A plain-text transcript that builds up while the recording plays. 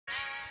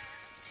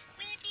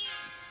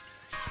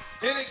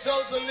And it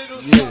goes a little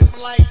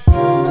something like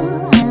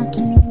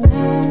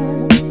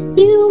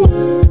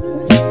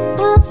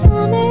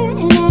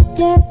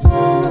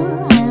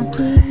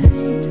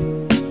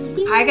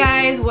Hi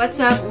guys,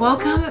 what's up?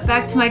 Welcome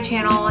back to my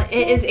channel.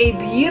 It is a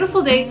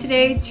beautiful day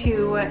today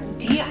to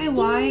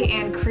DIY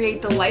and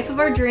create the life of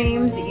our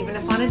dreams, even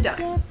if on a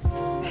dime.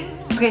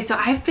 Okay, so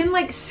I've been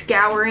like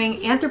scouring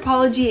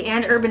Anthropologie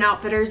and Urban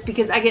Outfitters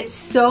because I get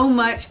so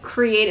much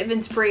creative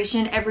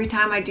inspiration every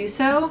time I do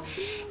so.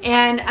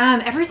 And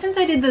ever since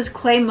I did those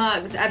clay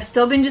mugs, I've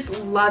still been just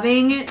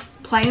loving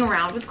playing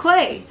around with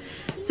clay.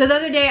 So the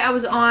other day I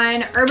was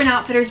on Urban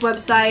Outfitters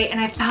website and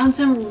I found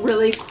some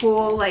really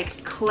cool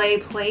like clay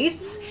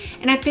plates,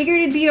 and I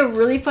figured it'd be a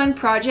really fun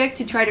project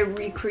to try to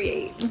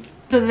recreate.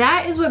 So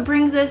that is what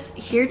brings us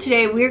here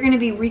today. We're going to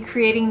be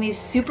recreating these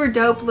super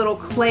dope little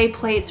clay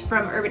plates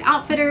from Urban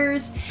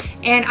Outfitters,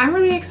 and I'm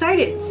really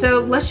excited. So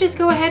let's just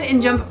go ahead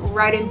and jump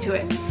right into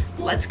it.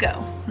 Let's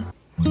go.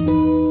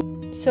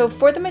 So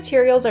for the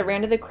materials, I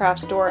ran to the craft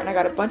store and I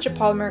got a bunch of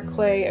Polymer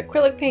Clay,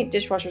 acrylic paint,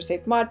 dishwasher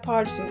safe Mod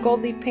Podge, some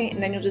gold leaf paint,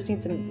 and then you'll just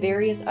need some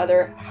various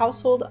other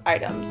household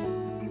items.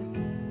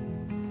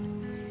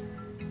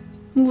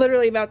 I'm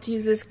literally about to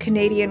use this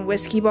Canadian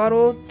whiskey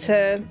bottle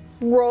to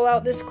roll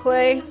out this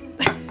clay.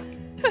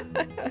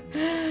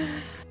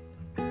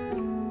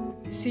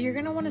 So you're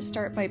going to want to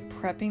start by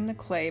prepping the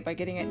clay by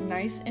getting it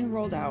nice and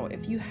rolled out.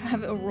 If you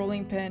have a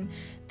rolling pin,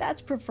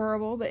 that's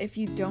preferable, but if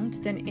you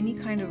don't, then any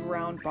kind of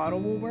round bottle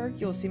will work.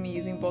 You'll see me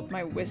using both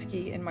my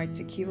whiskey and my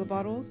tequila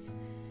bottles.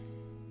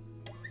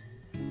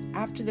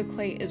 After the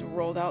clay is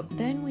rolled out,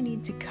 then we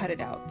need to cut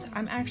it out.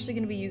 I'm actually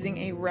going to be using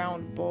a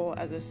round bowl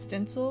as a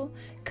stencil,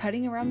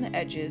 cutting around the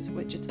edges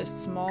with just a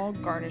small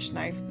garnish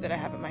knife that I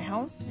have at my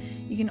house.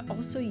 You can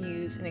also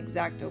use an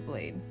X-Acto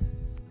blade.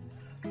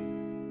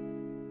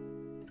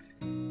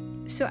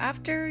 So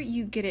after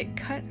you get it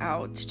cut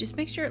out, just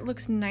make sure it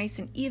looks nice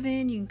and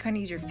even. You can kind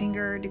of use your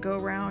finger to go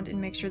around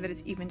and make sure that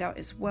it's evened out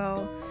as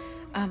well.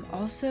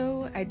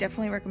 Also, I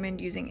definitely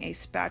recommend using a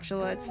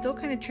spatula. It's still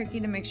kind of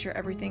tricky to make sure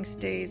everything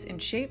stays in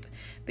shape,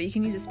 but you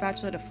can use a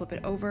spatula to flip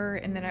it over.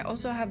 And then I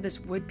also have this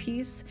wood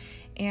piece,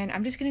 and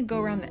I'm just going to go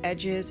around the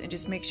edges and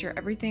just make sure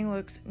everything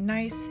looks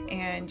nice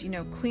and, you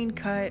know, clean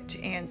cut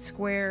and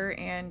square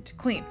and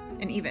clean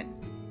and even.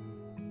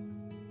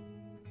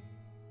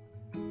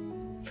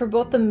 For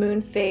both the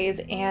moon phase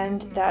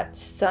and that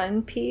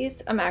sun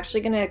piece, I'm actually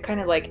gonna kind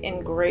of like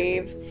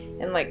engrave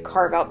and like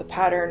carve out the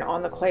pattern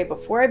on the clay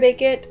before I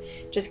bake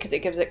it, just because it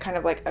gives it kind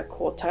of like a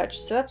cool touch.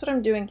 So that's what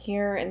I'm doing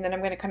here, and then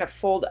I'm gonna kind of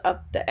fold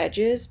up the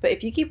edges. But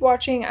if you keep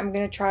watching, I'm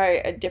gonna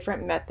try a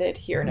different method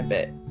here in a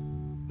bit.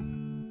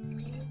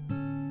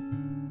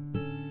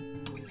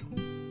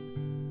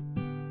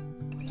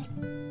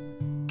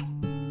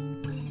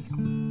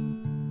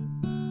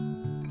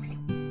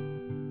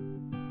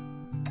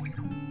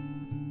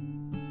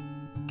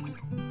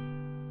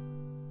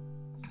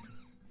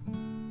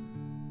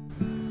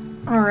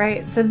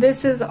 Alright, so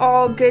this is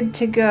all good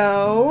to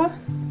go.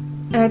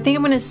 And I think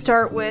I'm going to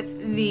start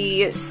with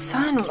the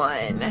sun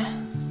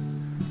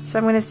one. So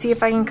I'm going to see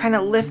if I can kind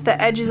of lift the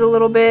edges a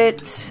little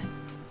bit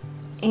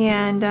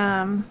and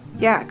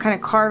yeah, kind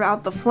of carve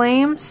out the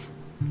flames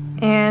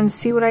and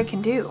see what I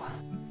can do.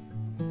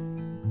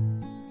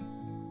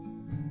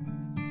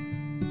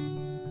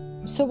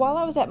 So while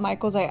I was at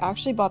Michael's, I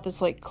actually bought this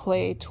like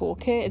clay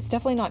toolkit. It's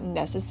definitely not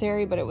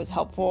necessary, but it was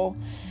helpful.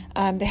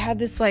 They had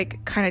this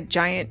like kind of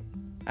giant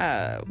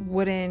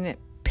wooden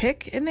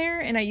pick in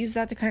there, and I used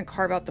that to kind of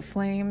carve out the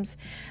flames.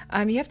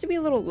 You have to be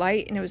a little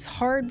light, and it was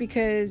hard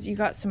because you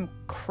got some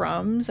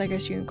crumbs, I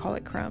guess you can call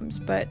it crumbs,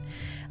 but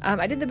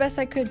I did the best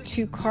I could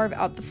to carve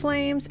out the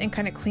flames and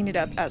kind of clean it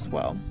up as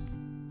well.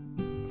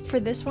 For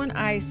this one,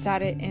 I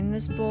sat it in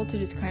this bowl to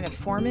just kind of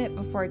form it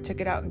before I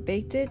took it out and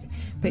baked it,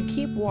 but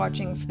keep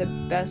watching for the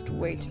best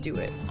way to do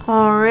it.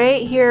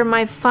 Alright, here are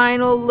my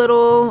final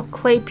little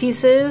clay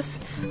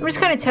pieces. I'm just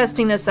kind of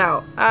testing this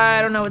out.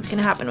 I don't know what's going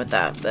to happen with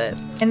that, but...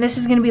 And this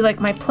is going to be like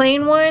my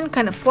plain one,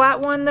 kind of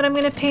flat one that I'm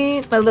going to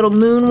paint. My little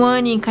moon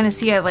one, you can kind of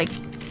see I like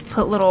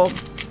put little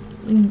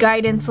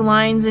guidance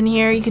lines in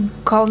here. You could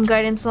call them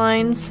guidance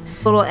lines.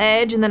 Little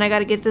edge, and then I got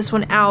to get this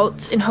one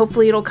out, and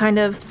hopefully it'll kind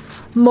of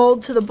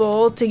mold to the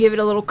bowl to give it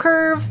a little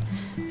curve.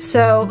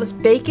 So let's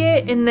bake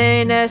it and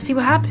then see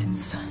what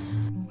happens.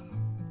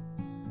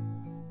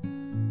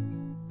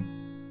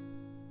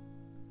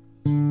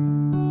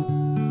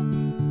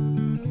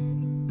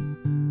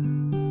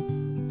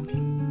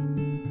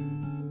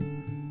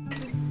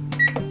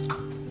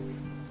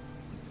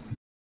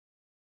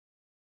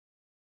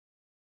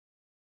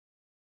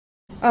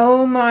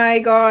 Oh my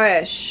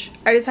gosh,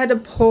 I just had to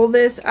pull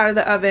this out of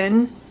the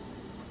oven.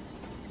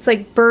 It's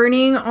like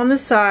burning on the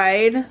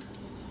side.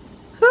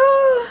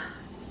 Ah,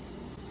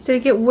 did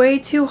it get way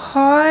too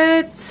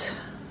hot?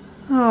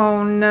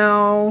 Oh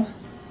no.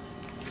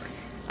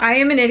 I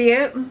am an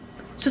idiot.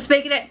 Just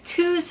make it at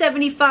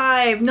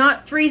 275,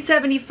 not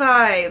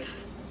 375.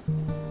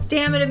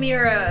 Damn it,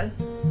 Amira.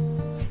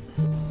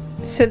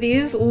 So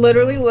these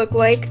literally look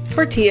like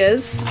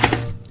tortillas.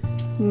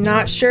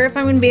 Not sure if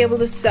I'm gonna be able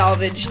to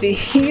salvage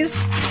these.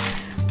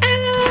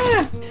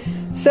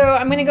 So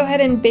I'm gonna go ahead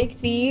and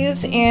bake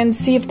these and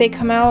see if they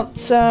come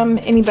out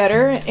any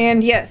better.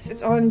 And yes,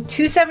 it's on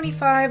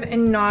 275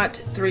 and not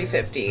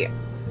 350. All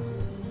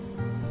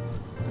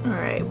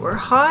right, we're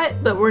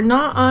hot, but we're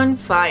not on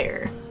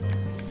fire.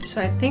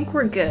 So I think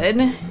we're good.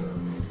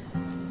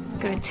 I'm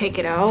gonna take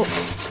it out.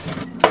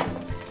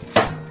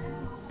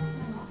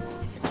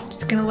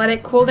 Just gonna let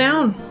it cool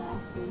down.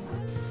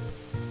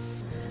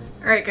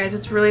 All right guys,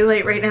 it's really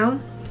late right now.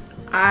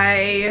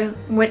 I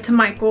went to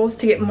Michael's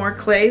to get more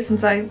clay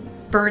since I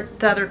burnt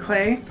the other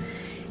clay,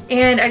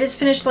 and I just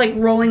finished like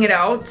rolling it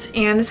out,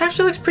 and this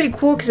actually looks pretty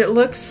cool because it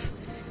looks,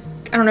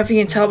 I don't know if you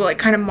can tell, but like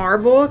kind of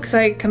marble because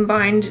I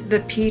combined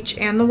the peach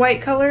and the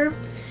white color.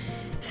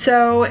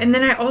 So, and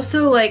then I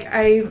also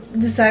I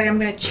decided I'm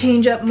gonna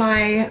change up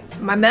my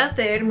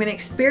method. I'm gonna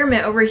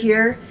experiment over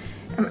here.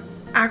 I'm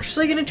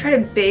actually gonna try to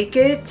bake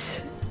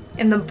it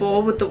in the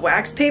bowl with the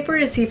wax paper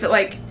to see if it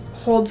like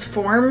holds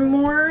form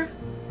more.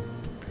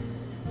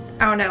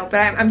 I don't know, but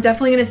I'm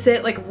definitely gonna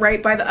sit like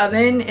right by the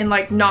oven and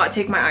like not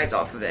take my eyes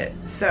off of it.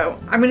 So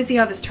I'm gonna see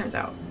how this turns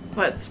out.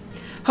 Let's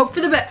hope for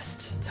the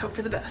best. Let's hope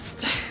for the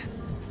best.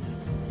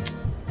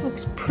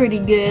 Looks pretty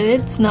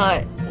good. It's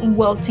not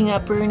welting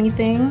up or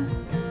anything.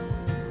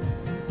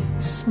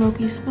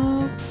 Smoky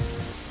smoke.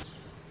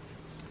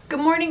 Good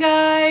morning,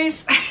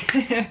 guys.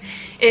 It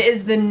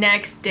is the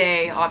next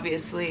day,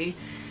 obviously.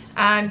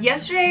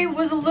 Yesterday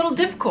was a little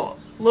difficult.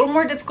 A little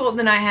more difficult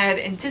than I had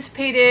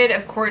anticipated.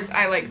 Of course,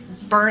 I like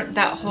burnt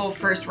that whole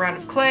first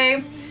round of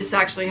clay. This is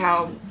actually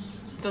how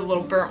the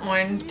little burnt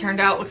one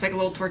turned out. Looks like a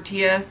little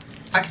tortilla.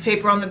 Wax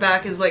paper on the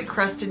back is like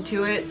crusted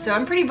to it. So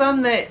I'm pretty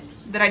bummed that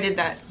I did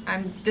that.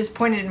 I'm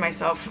disappointed in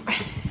myself.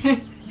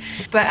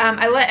 But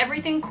I let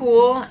everything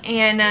cool,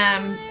 and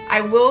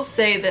I will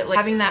say that like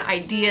having that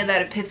idea,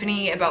 that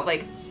epiphany about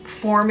like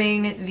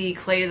forming the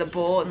clay to the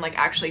bowl and like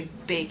actually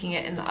baking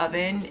it in the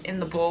oven in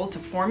the bowl to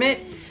form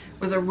it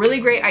was a really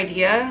great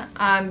idea,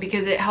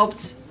 because it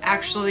helped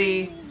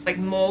actually like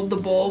mold the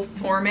bowl,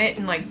 form it,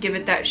 and like give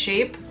it that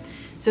shape.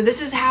 So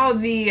this is how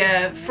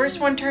the first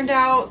one turned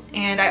out,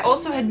 and I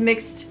also had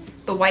mixed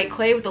the white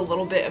clay with a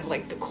little bit of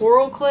like the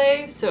coral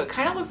clay, so it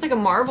kind of looks like a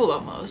marble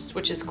almost,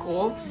 which is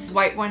cool.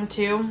 White one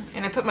too,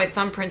 and I put my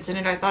thumbprints in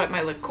it. I thought it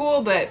might look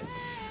cool, but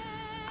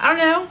I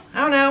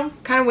don't know,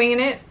 kind of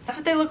winging it. That's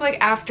what they look like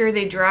after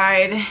they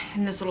dried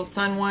in this little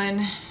sun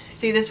one.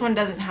 See, this one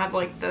doesn't have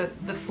like the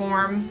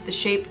form, the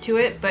shape to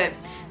it, but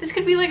this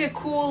could be like a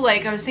cool,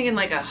 like I was thinking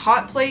like a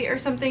hot plate or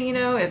something, you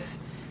know, if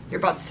you're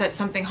about to set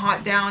something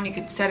hot down, you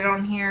could set it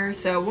on here.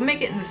 So we'll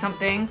make it into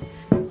something.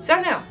 So I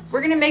don't know,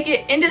 we're gonna make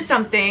it into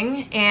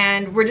something,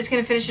 and we're just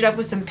gonna finish it up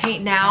with some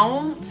paint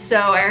now. So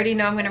I already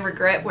know I'm gonna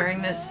regret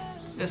wearing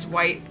this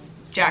white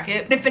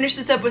jacket. I'm gonna finish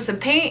this up with some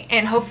paint,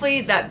 and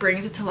hopefully that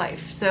brings it to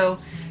life. So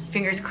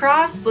fingers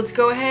crossed, let's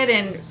go ahead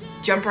and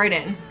jump right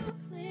in.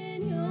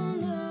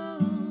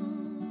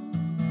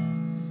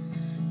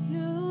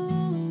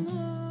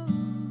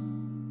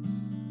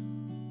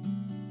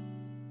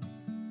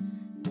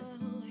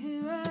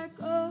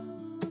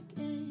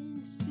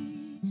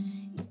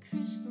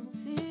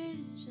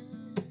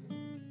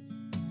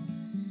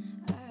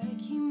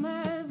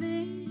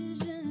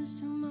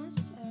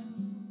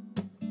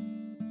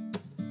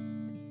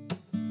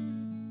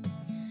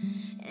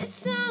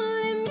 It's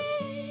only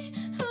me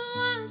who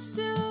wants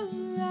to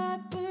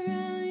wrap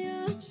around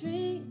your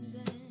dreams.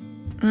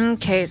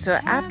 Okay, so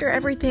after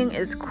everything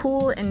is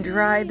cool and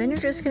dry, then you're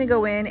just gonna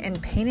go in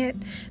and paint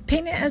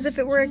it as if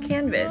it were a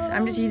canvas.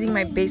 I'm just using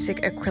my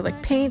basic acrylic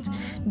paint,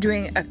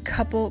 doing a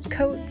couple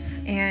coats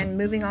and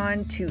moving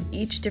on to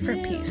each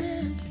different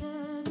piece.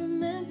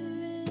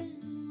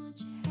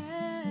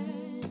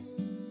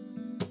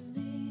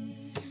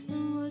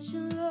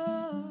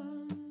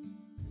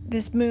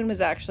 This moon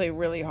was actually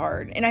really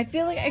hard, and I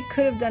feel like I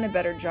could have done a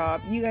better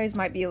job. You guys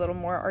might be a little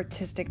more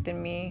artistic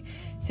than me,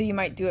 so you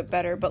might do it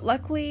better. But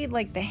luckily,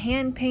 like the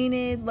hand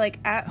painted, like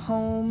at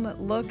home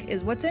look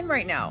is what's in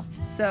right now.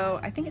 So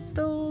I think it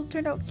still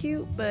turned out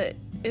cute, but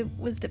it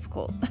was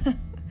difficult.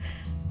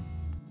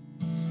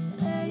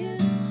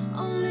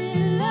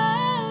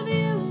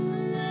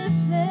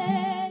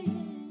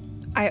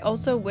 I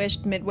also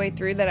wished midway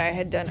through that I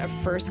had done a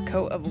first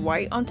coat of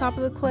white on top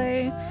of the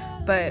clay,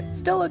 but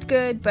still looked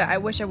good, but I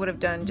wish I would have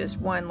done just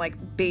one like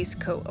base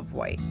coat of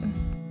white.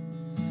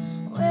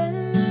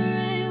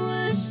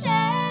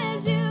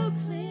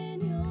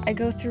 I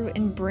go through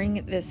and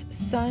bring this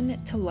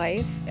sun to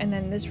life, and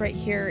then this right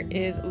here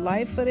is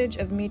live footage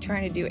of me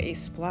trying to do a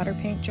splatter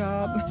paint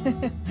job.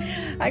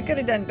 I could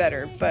have done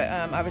better, but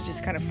I was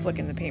just kind of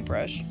flicking the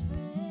paintbrush.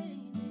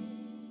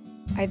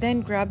 I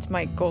then grabbed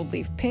my gold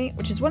leaf paint,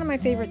 which is one of my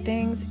favorite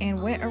things, and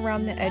went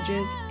around the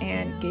edges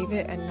and gave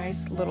it a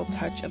nice little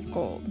touch of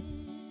gold.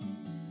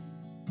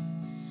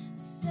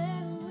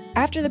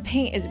 After the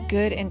paint is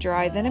good and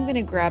dry, then I'm going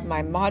to grab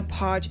my Mod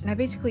Podge, and I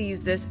basically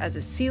use this as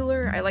a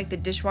sealer. I like the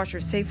dishwasher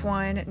safe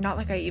one, not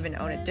like I even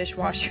own a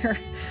dishwasher,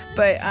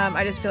 but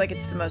I just feel like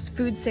it's the most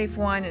food safe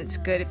one, and it's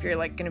good if you're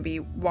like going to be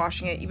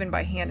washing it even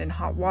by hand in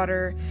hot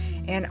water.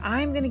 And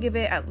I'm going to give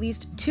it at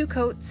least 2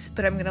 coats,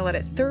 but I'm going to let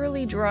it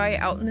thoroughly dry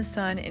out in the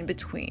sun in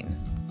between.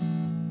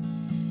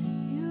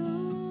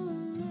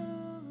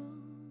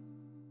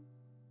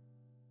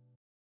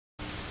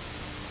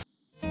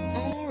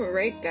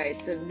 Alright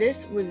guys, so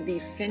this was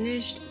the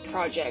finished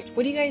project.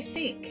 What do you guys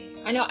think?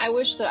 I know I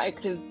wish that I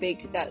could have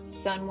baked that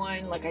sun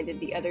one like I did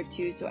the other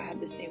two so it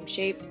had the same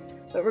shape,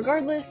 but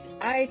regardless,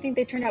 I think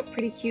they turned out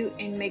pretty cute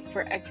and make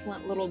for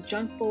excellent little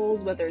junk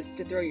bowls, whether it's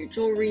to throw your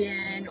jewelry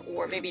in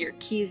or maybe your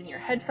keys and your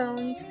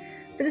headphones.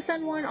 For the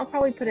sun one, I'll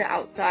probably put it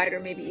outside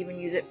or maybe even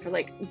use it for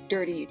like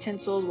dirty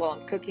utensils while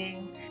I'm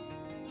cooking.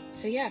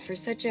 So yeah, for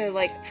such a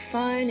like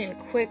fun and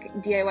quick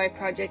DIY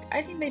project,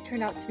 I think they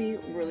turned out to be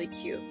really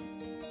cute.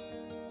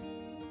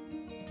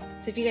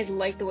 So if you guys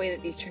like the way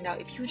that these turned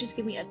out, if you would just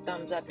give me a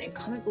thumbs up and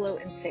comment below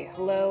and say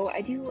hello. I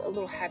do a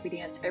little happy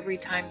dance every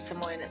time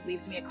someone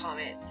leaves me a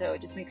comment, so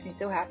it just makes me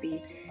so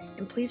happy.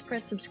 And please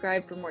press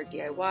subscribe for more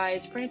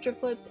DIYs, furniture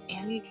flips,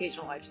 and the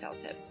occasional lifestyle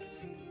tip.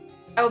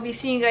 I will be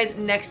seeing you guys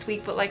next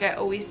week, but like I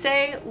always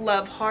say,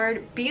 love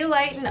hard, be a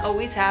light, and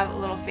always have a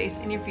little faith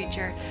in your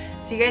future.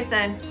 See you guys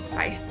then.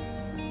 Bye.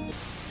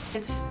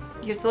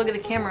 You have to look at the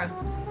camera.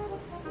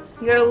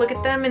 You gotta look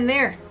at them in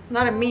there,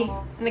 not at me,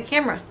 in the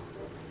camera.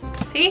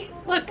 See?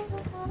 Look.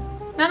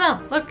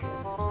 No, look.